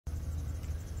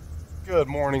Good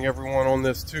morning, everyone, on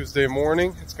this Tuesday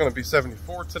morning. It's going to be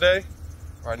 74 today.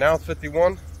 Right now it's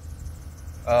 51.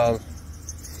 Yeah,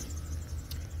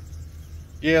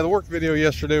 the work video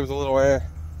yesterday was a little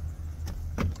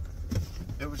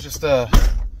It was just a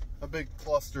big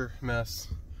cluster mess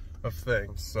of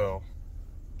things, so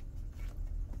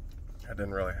that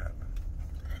didn't really happen.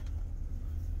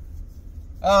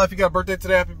 If you got a birthday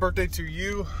today, happy birthday to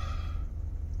you.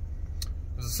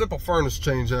 It was a simple furnace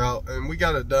change out, and we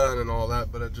got it done and all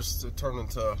that, but it turned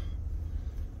into, it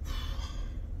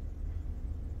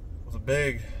was a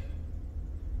big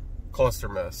cluster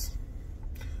mess.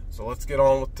 So let's get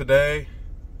on with today.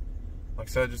 Like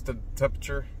I said, just the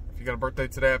temperature. If you got a birthday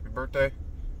today, happy birthday.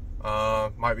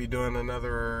 Might be doing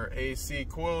another AC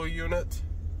coil unit,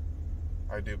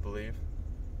 I do believe.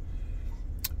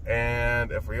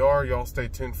 And if we are, y'all stay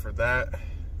tuned for that.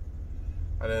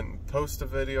 I didn't post a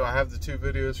video. I have the 2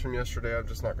 videos from yesterday. I'm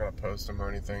just not going to post them or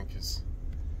anything because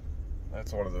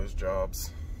that's one of those jobs.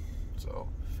 So,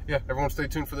 yeah, everyone stay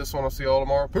tuned for this one. I'll see you all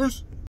tomorrow. Peace!